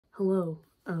Hello,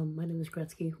 my name is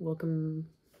Gretzky. Welcome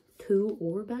to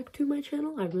or back to my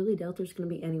channel. I really doubt there's gonna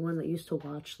be anyone that used to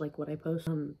watch like what I post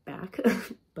back,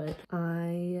 but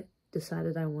I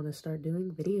decided I want to start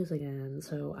doing videos again.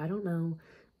 So I don't know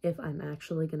if I'm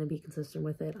actually gonna be consistent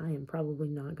with it. I am probably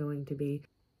not going to be.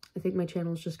 I think my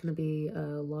channel is just gonna be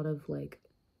a lot of like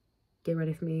get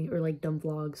ready for me or like dumb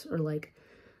vlogs or like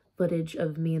footage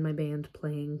of me and my band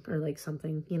playing or like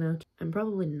something, you know. I'm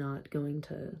probably not going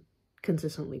to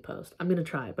consistently post. I'm gonna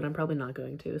try, but I'm probably not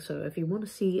going to. So if you want to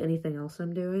see anything else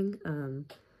I'm doing,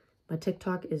 my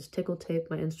TikTok is Tickle Tape,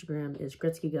 my Instagram is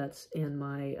Gretzky Guts, and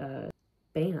my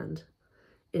band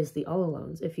is the All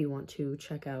Alones if you want to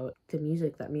check out the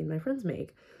music that me and my friends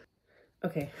make.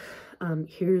 Okay,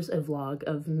 here's a vlog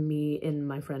of me and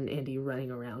my friend Andy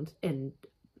running around, and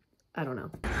I don't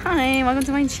know. Hi, welcome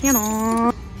to my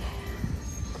channel.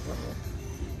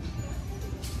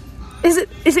 Is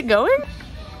it going?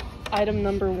 Item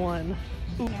number 1.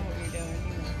 Ooh,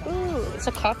 it's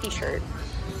a coffee shirt.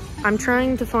 I'm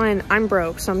trying to find, I'm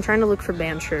broke, so I'm trying to look for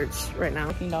band shirts right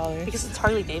now. $15. Because it's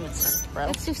Harley Davidson, bro.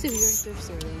 That's just if you're in thrift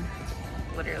store then.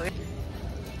 Literally.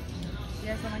 You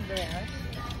guys want my Alex?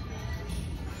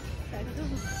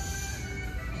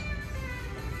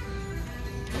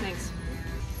 Thanks.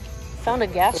 Found a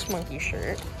Gas Monkey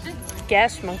shirt.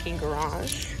 Gas Monkey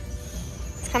Garage.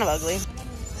 It's kind of ugly.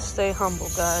 Stay humble,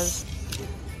 guys.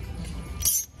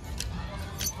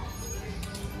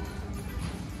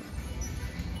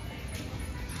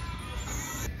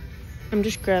 I'm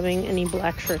just grabbing any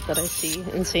black shirt that I see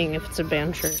and seeing if it's a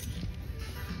band shirt.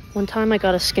 One time I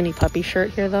got a Skinny Puppy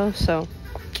shirt here though, so...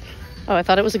 Oh, I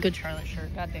thought it was a Good Charlotte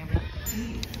shirt. God damn it.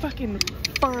 Fucking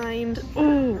find...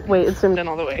 Ooh, wait, it's zoomed in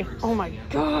all the way. Oh my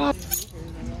god.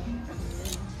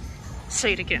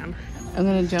 Say it again. I'm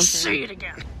gonna jump in. Say it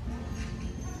again.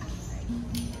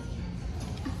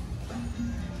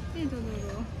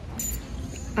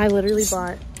 I literally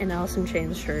bought an Alice in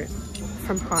Chains shirt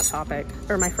from Hot Topic,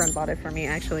 or my friend bought it for me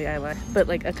actually, Isla, but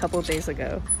like a couple of days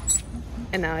ago,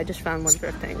 and now I just found one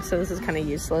thrifting, so this is kind of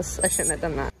useless. I shouldn't have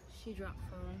done that. She dropped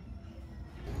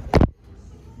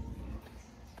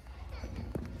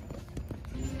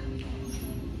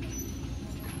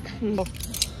phone.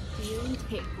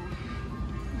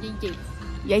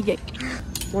 Yeah.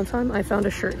 One time I found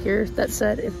a shirt here that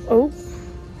said, oh,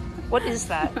 what is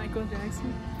that? Michael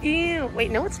Jackson. Ew,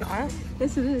 wait, no it's not.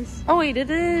 Yes it is. Oh wait,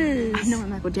 it is. I know my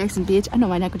Michael Jackson, bitch. I know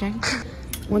my Michael Jackson.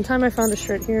 One time I found a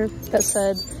shirt here that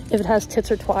said, if it has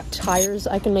tits or tires,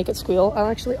 I can make it squeal.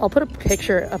 I'll put a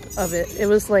picture up of it. It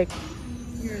was like,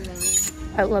 You're lying.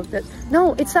 I loved it.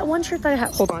 No, it's that one shirt that I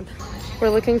have. Hold on. We're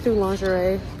looking through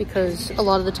lingerie because a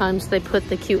lot of the times they put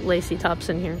the cute lacy tops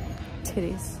in here.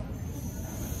 Titties.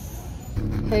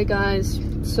 Hey guys,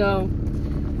 so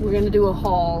we're gonna do a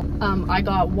haul. I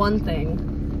got one thing.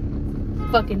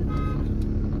 Fucking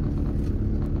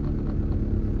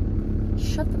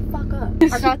shut the fuck up.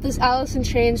 I got this Alice in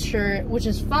Chains shirt, which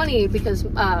is funny because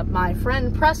my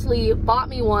friend Presley bought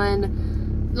me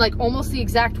one, like almost the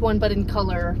exact one but in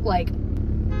color. Like,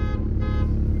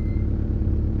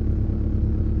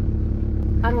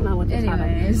 I don't know what this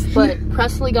is, but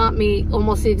Presley got me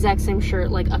almost the exact same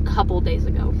shirt like a couple days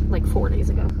ago, like 4 days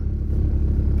ago.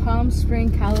 Palm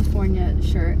Spring, California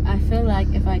shirt. I feel like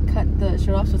if I cut the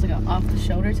shirt off so it's like an off the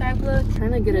shoulder type look.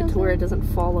 Trying to get it to where it doesn't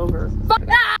fall over. And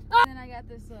then I got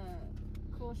this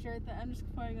cool shirt that I'm just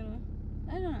probably gonna,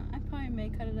 I don't know, I probably may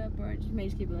cut it up or may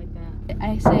just keep it like that.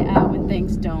 I say out when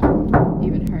things don't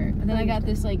even hurt. And then I got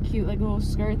this like cute like little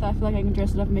skirt that I feel like I can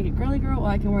dress it up and make it girly girl, or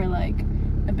I can wear like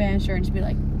a band shirt and just be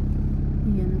like,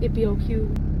 yeah, it'd be all cute.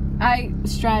 I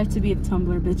strive to be the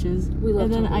Tumblr bitches. We love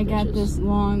And then Tumblr I got bitches. this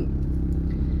long,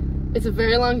 It's a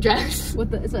very long dress.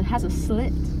 with the, it has a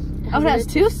slit. Oh, it has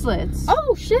 2 slits.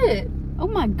 Oh shit! Oh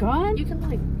my god. You can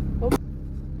like,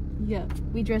 Yeah,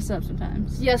 we dress up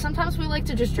sometimes. yeah. Sometimes we like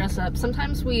to just dress up.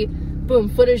 Sometimes we, boom,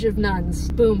 footage of nuns.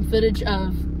 Boom, footage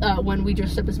of when we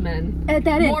dressed up as men. Edit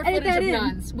that in. More Edit footage that of in.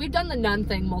 nuns. We've done the nun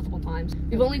thing multiple times.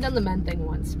 We've only done the men thing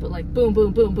once, but like boom,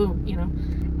 boom, boom, boom. You know.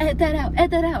 Edit that out.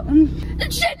 Edit that out.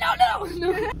 Shit! No.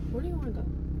 Where do you want to go?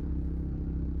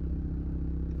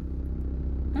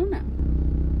 I don't know.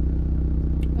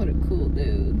 What a cool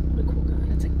dude. What a cool guy.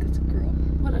 That's a girl.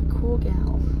 What a cool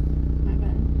gal. My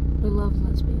bad. We love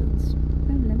lesbians.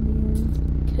 Lesbians.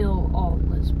 Kill all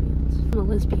lesbians. I'm a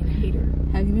lesbian hater.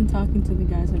 Have you been talking to the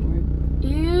guys at work?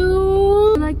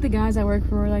 Ew. Like the guys I work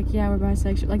for were like, yeah, we're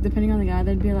bisexual. Like depending on the guy,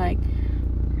 they'd be like,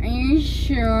 are you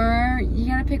sure? You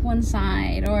gotta pick one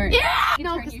side, or yeah. you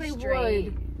No, turn because you they straight.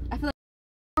 would. I feel like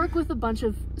I work with a bunch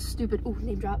of stupid. Ooh,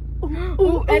 name drop.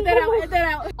 Ooh, edit that out. Edit that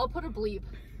out. I'll put a bleep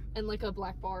and like a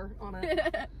black bar on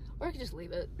it. Or I could just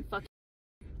leave it. Fuck.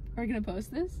 Are we gonna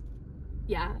post this?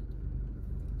 Yeah.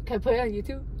 Can I put it on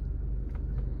YouTube?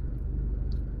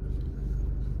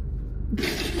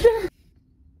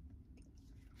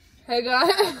 Hey guys.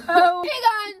 Oh. Hey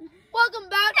guys. Welcome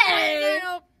back to my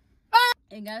channel.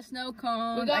 It got a snow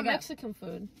cone. We got Mexican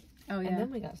food. Oh yeah. And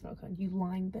then we got snow cone. You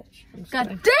lying bitch. I'm just God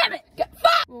kidding. damn it!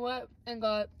 We went and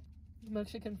got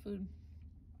Mexican food.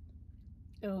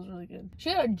 It was really good. She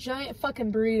had a giant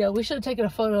fucking burrito. We should have taken a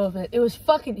photo of it. It was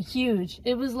fucking huge.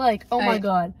 It was like, oh my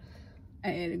god. I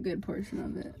ate a good portion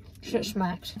of it. Shit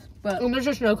smacked. But and there's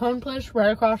a snow cone place right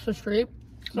across the street.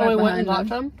 So right we went and behind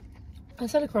got some. I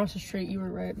said across the street. You were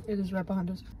right. It is right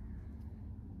behind us.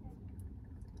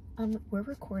 We're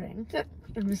recording.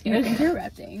 I'm just you're kidding.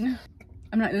 interrupting.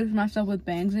 I'm not using myself with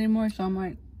bangs anymore, so I'm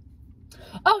like,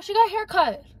 Oh, she got a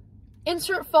haircut.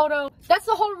 Insert photo. That's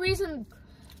the whole reason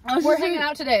we're hanging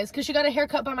out today, is because she got a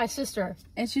haircut by my sister.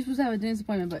 and she's supposed to have a dentist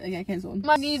appointment, but it got canceled.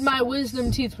 I need my wisdom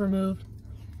teeth removed.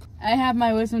 I have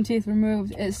my wisdom teeth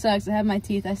removed. It sucks. I have my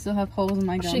teeth. I still have holes in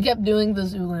my gum. She kept doing the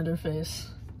Zoolander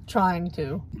face. Trying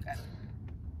to.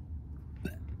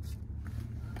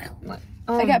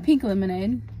 I got pink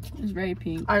lemonade. It was very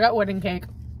pink. I got wedding cake.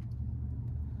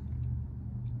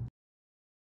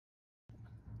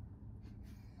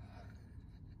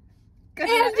 Andy!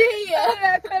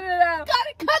 Cut it out.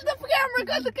 Cut the camera,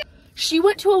 cut the camera. She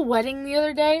went to a wedding the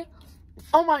other day.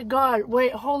 Oh my god,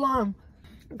 wait, hold on.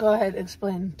 Go ahead,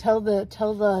 explain. Tell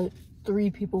the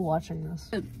 3 people watching this.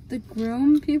 The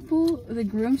groom people, the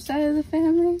groom side of the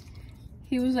family,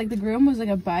 he was like, the groom was like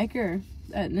a biker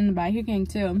in the biker gang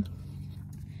too.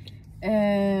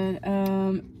 And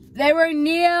they were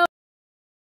neo.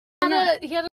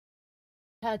 He had a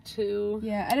tattoo.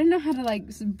 Yeah, I didn't know how to like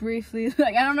briefly,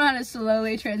 like I don't know how to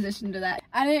slowly transition to that.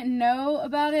 I didn't know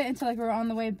about it until like we were on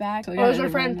the way back. So Or was her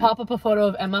friend pop up a photo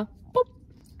of Emma? Boop.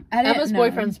 I didn't Emma's know.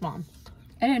 boyfriend's mom.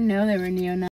 I didn't know they were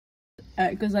neo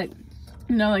because like,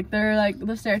 you know, like they're like the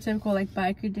stereotypical like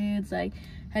biker dudes, like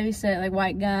heavy set like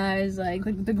white guys. Like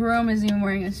the groom isn't even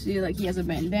wearing a suit. Like he has a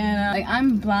bandana. Like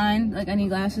I'm blind. Like I need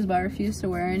glasses, but I refuse to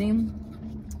wear any.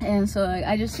 And so like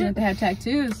I just seen that they have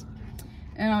tattoos,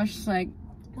 and I was just like,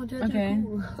 okay,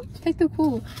 take the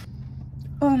cool.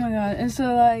 Oh my god. And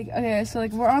so like, okay, so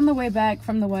like we're on the way back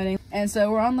from the wedding, and so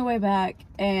we're on the way back,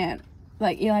 and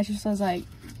like Eli just was like,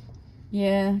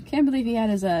 yeah, can't believe he had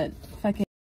his fucking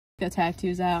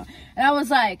tattoos out. And I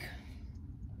was like,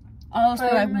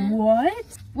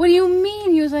 what? What do you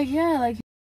mean? He was like, yeah, like,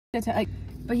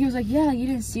 but he was like, yeah, you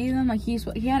didn't see them. Like he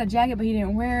had a jacket, but he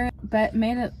didn't wear it. But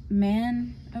made a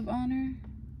man of honor.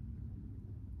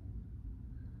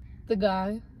 The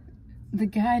guy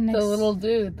next. The little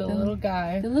dude. The little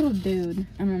guy. The little dude.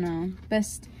 I don't know.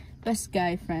 Best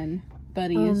guy friend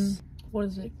buddies. What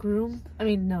is it? Groom? I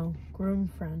mean, no. Groom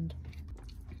friend.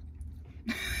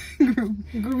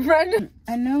 Groom friend?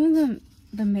 I know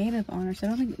the maid of honor, so I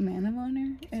don't think man of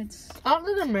honor. It's. I don't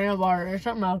think the man of honor. It's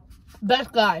something else.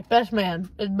 Best guy. Best man.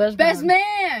 It's best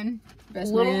man.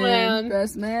 Best Little man.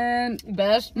 Best man.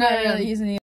 Best Not man. really. He's in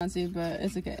the Nazi, but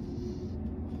it's okay.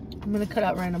 I'm gonna cut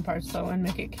out random parts though and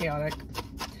make it chaotic.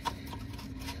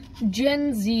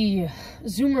 Gen Z.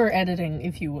 Zoomer editing,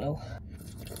 if you will.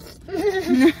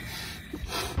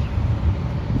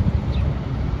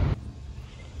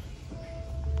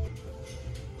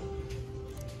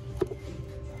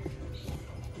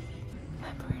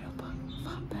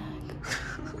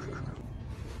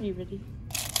 You ready?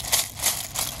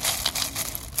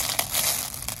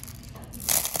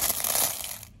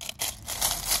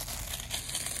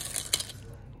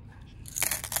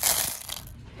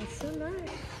 That's so nice.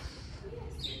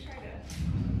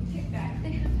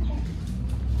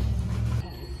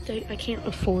 I can't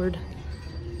afford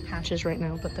hatches right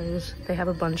now, but they have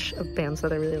a bunch of bands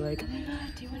that I really like. Oh my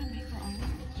god, do you want to make our own?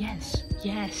 Yes,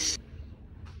 yes.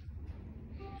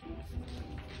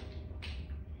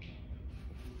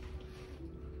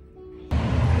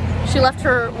 She left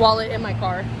her wallet in my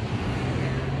car.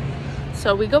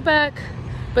 So we go back,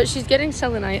 but she's getting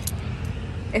selenite.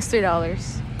 It's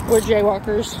 $3. We're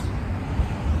jaywalkers.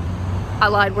 I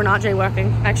lied, we're not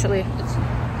jaywalking. Actually, it's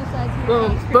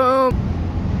boom, boom.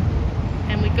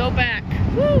 And we go back.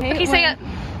 Woo. Okay, say it.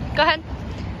 Go ahead.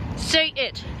 Say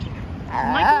it.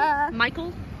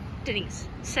 Michael, Denise,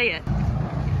 say it.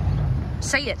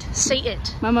 Say it. Say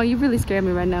it. Mama, you really scared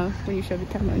me right now when you showed the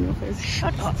camera in your face.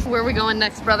 Shut up. Where are we going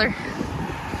next, brother?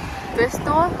 Thrift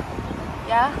store?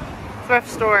 Yeah? Thrift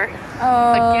store.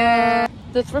 Again.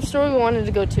 The thrift store we wanted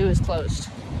to go to is closed.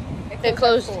 It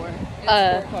closed. It's 4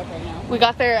 o'clock right now. We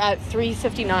got there at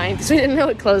 3:59 because we didn't know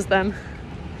it closed then.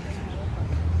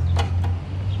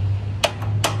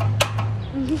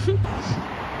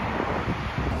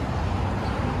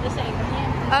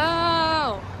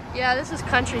 Oh, yeah, this is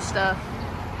country stuff.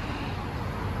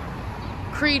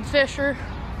 Creed Fisher,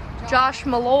 Josh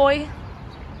Malloy,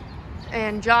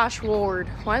 and Josh Ward.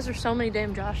 Why is there so many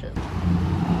damn Joshes?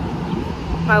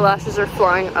 My lashes are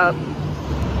flying up.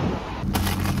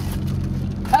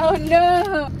 Oh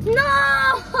no! No!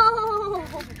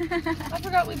 I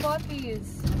forgot we bought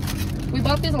these. We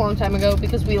bought these a long time ago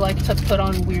because we like to put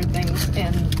on weird things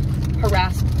and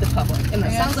harass the public. And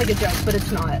that sounds like a joke, but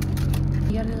it's not.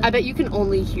 I bet you can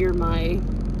only hear my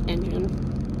engine.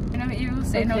 You know what you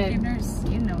say, no keepers,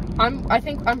 you know. I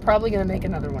think I'm probably gonna make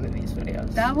another one of these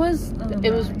videos. That was Illuminati.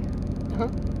 It was, huh?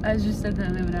 I just said the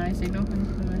Illuminati signal from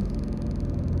the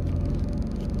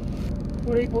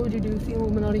fluid. What would you do if the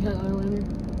Illuminati had eyeliner?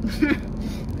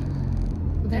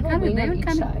 They would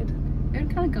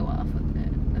kind of go off with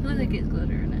it. I feel like they get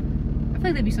glitter in it. I feel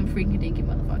like they'd be some freaky dinky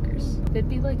motherfuckers. They'd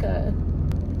be like a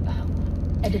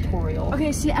editorial.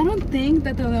 Okay, see, I don't think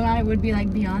that the Illuminati would be like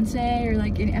Beyonce or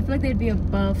like I feel like they'd be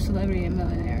above celebrity and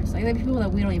millionaires. Like they'd be people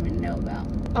that we don't even know about.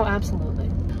 Oh, absolutely.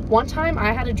 One time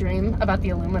I had a dream about the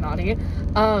Illuminati.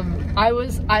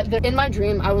 In my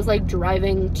dream I was like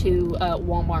driving to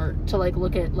Walmart to like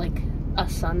look at like a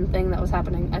sun thing that was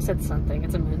happening. I said sun thing,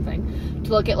 it's a moon thing.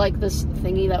 To look at like this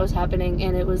thingy that was happening,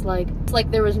 and it was like, it's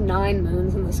like there was 9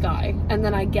 moons in the sky. And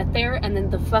then I get there and then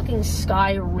the fucking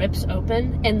sky rips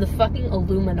open and the fucking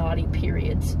Illuminati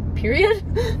pyramid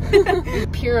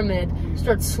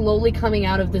starts slowly coming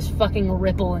out of this fucking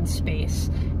ripple in space.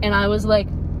 And I was like,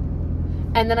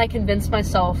 and then I convinced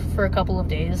myself for a couple of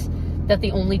days that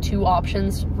the only 2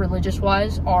 options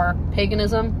religious-wise are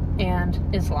paganism and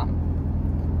Islam.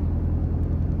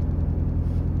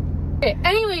 Okay,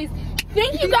 anyways,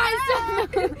 thank you guys so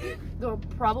much. There'll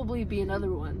probably be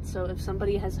another one, so if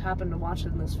somebody has happened to watch it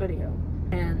in this video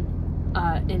and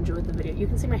enjoyed the video, you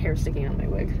can see my hair sticking out of my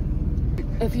wig.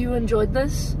 If you enjoyed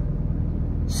this,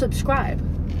 subscribe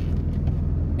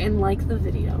and like the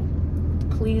video.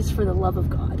 Please, for the love of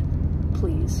God,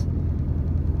 please.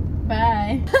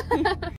 Bye.